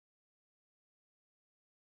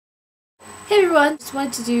Hey everyone, just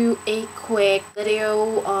wanted to do a quick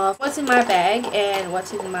video of what's in my bag and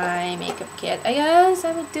what's in my makeup kit. I guess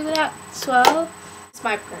I would do that as well. It's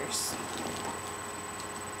my purse.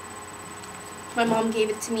 My mom gave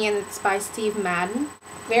it to me and it's by Steve Madden.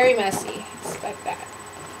 Very messy, expect that.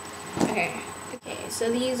 Okay,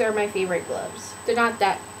 so these are my favorite gloves. They're not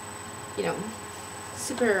that,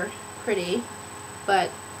 super pretty,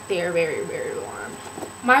 but they are very, very warm.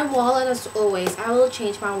 My wallet, as always, I will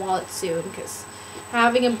change my wallet soon because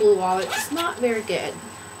having a blue wallet is not very good.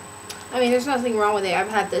 I mean, there's nothing wrong with it. I've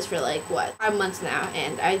had this for like, what, 5 months now,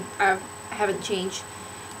 and I haven't changed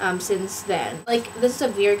since then. Like, this is a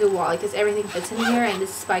very good wallet because everything fits in here, and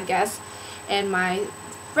this is by Guess. And my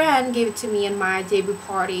friend gave it to me on my debut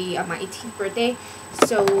party on my 18th birthday,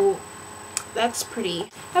 so that's pretty.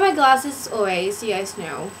 I have my glasses always, you guys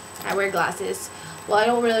know. I wear glasses. Well, I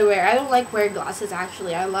don't like wearing glasses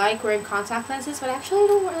actually. I like wearing contact lenses, but actually I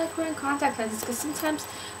don't like wearing contact lenses because sometimes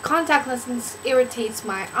contact lenses irritates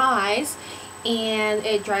my eyes and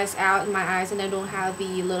it dries out in my eyes, and I don't have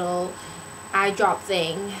the little eye drop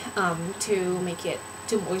thing to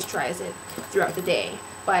moisturize it throughout the day.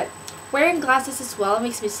 But wearing glasses as well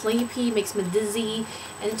makes me sleepy, makes me dizzy,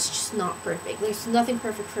 and it's just not perfect. There's nothing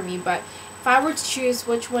perfect for me, but if I were to choose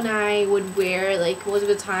which one I would wear, like most of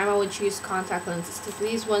the time, I would choose contact lenses because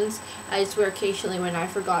these ones I just wear occasionally when I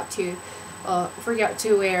forgot to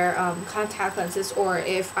wear contact lenses, or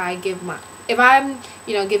if I'm giving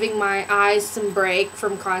my eyes some break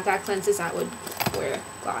from contact lenses, I would wear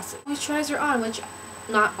glasses. Moisturizer on, which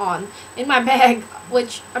not on in my bag,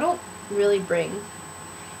 which I don't really bring,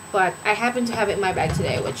 but I happen to have it in my bag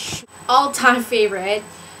today, which all-time favorite.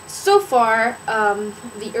 So far,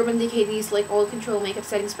 the Urban Decay's like oil control makeup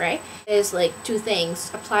setting spray is like two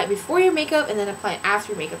things. Apply it before your makeup and then apply it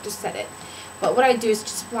after your makeup to set it. But what I do is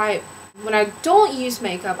just apply it when I don't use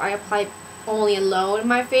makeup. I apply it only alone in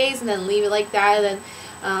my face and then leave it like that. And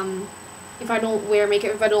then if I don't wear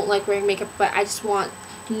makeup, if I don't like wearing makeup, but I just want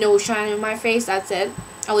no shine in my face, that's it.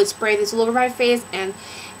 I would spray this all over my face and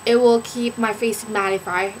it will keep my face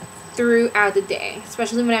mattified throughout the day.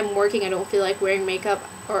 Especially when I'm working, I don't feel like wearing makeup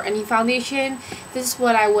or any foundation. This is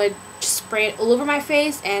what I would just spray it all over my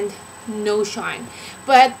face and no shine.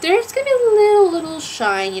 But there's gonna be a little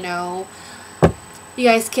shine, you know. You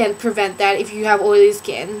guys can't prevent that if you have oily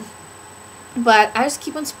skin. But I just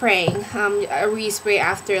keep on spraying. I respray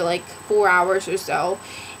after like 4 hours or so,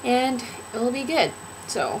 and it'll be good.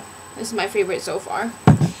 So this is my favorite so far.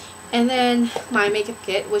 And then my makeup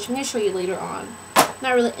kit, which I'm gonna show you later on.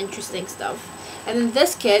 Not really interesting stuff. And then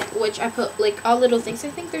this kit, which I put like all little things. I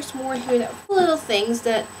think there's more here, that little things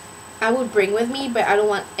that I would bring with me, but I don't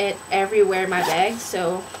want it everywhere in my bag.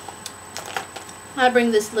 So I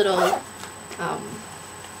bring this little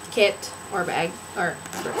kit or bag or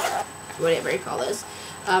whatever you call this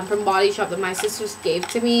from Body Shop that my sisters gave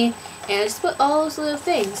to me, and I just put all those little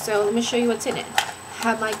things. So let me show you what's in it. I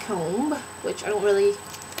have my comb, which I don't really,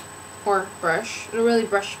 or brush. I don't really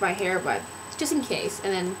brush my hair, but just in case.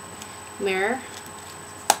 And then mirror.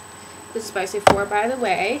 This is by Sephora, by the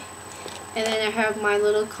way. And then I have my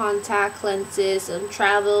little contact lenses and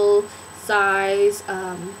travel size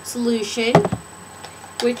solution,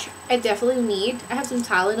 which I definitely need. I have some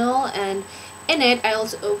Tylenol, and in it I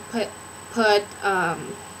also put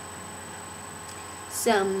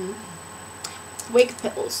some wake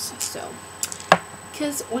pills. So,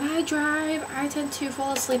 because when I drive, I tend to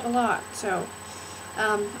fall asleep a lot. So,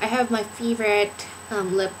 I have my favorite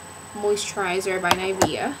lip moisturizer by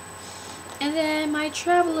Nivea, and then my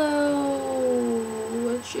Travelo,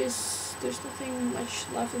 which is, there's nothing much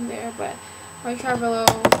left in there, but my Travelo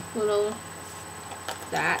little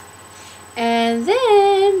that, and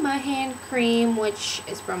then my hand cream, which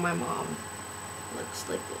is from my mom. Looks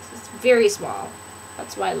like this. It's very small.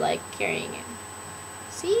 That's why I like carrying it.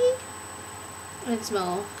 See? And it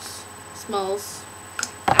smells,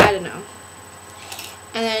 I don't know.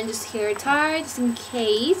 And then just hair tie, just in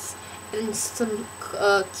case, and some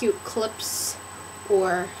cute clips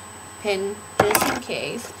or pin, just in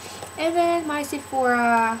case. And then my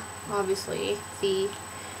Sephora, obviously the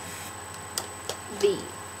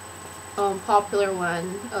popular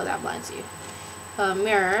one. Oh, that blinds you.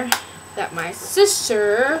 Mirror that my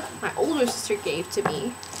older sister gave to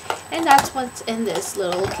me, and that's what's in this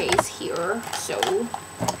little case here. So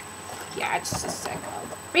yeah, just a sec.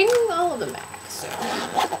 I'll bring all of them back. So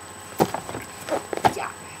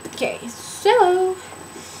yeah, okay, so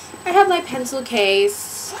I have my pencil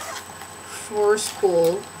case for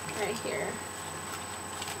school right here.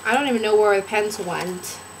 I don't even know where the pens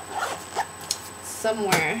went.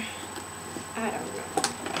 Somewhere, I don't know.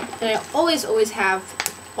 And I always have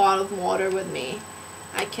bottled water with me.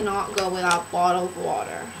 I cannot go without bottled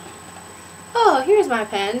water. Oh, here's my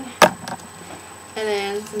pen. And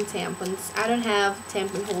then some tampons. I don't have a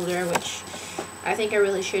tampon holder, which I think I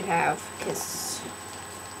really should have, because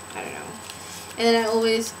I don't know. And then I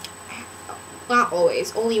always, not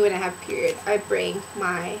always, only when I have period, I bring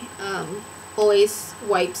my always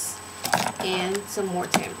wipes and some more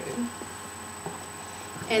tampon.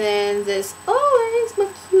 And then this, oh, it's my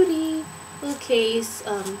cutie little case.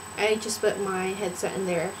 I just put my headset in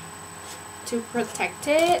there to protect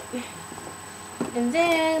it. And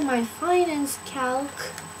then my finance calc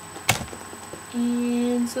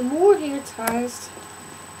and some more hair ties.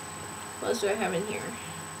 What else do I have in here?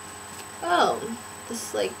 Oh,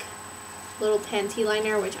 this like little panty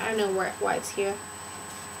liner, which I don't know why it's here,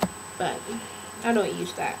 but I don't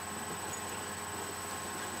use that.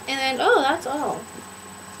 And then, oh, that's all.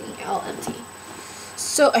 Being all empty.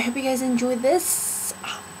 So I hope you guys enjoyed this.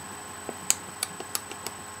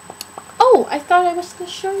 Oh, I thought I was going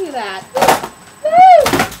to show you that.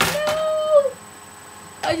 No!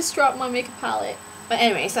 I just dropped my makeup palette. But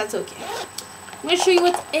anyways, that's okay. I'm going to show you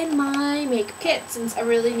what's in my makeup kit, since I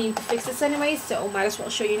really need to fix this anyway, so might as well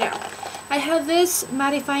show you now. I have this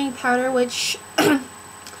mattifying powder, which I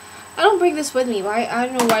don't bring this with me, but I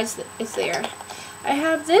don't know why it's there. I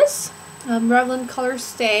have this Revlon Color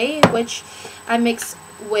Stay, which I mix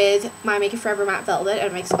with my Make It Forever Matte Velvet. I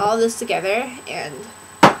mix all this together, and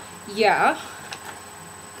yeah.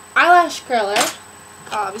 Eyelash curler,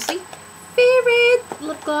 obviously. Favorite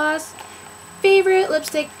lip gloss. Favorite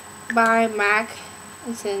lipstick by MAC.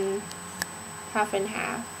 It's in half and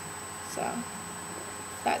half. So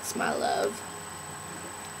that's my love.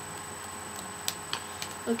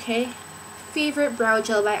 Okay. Favorite brow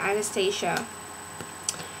gel by Anastasia.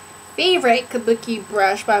 Favorite kabuki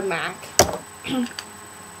brush by MAC.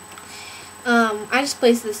 I just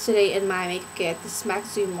placed this today in my makeup kit, this MAC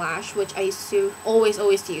Zoom Lash, which I used to always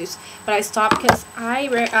use, but I stopped because I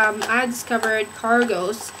discovered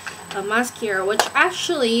Cargos mascara, which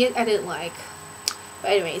actually I didn't like.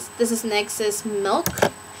 But anyways, this is NYX's Milk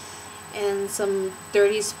and some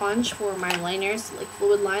dirty sponge for my liners, like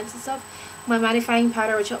fluid lines and stuff. My mattifying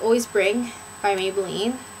powder, which I always bring, by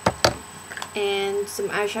Maybelline, and some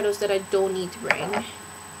eyeshadows that I don't need to bring,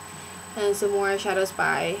 and some more eyeshadows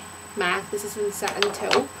by MAC. This is in Satin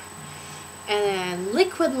Taupe. And then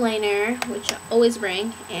liquid liner, which I always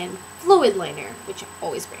bring, and fluid liner, which I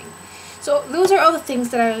always bring. So those are all the things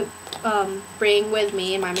that I bring with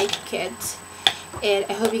me in my makeup kit. And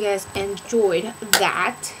I hope you guys enjoyed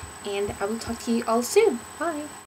that. And I will talk to you all soon. Bye.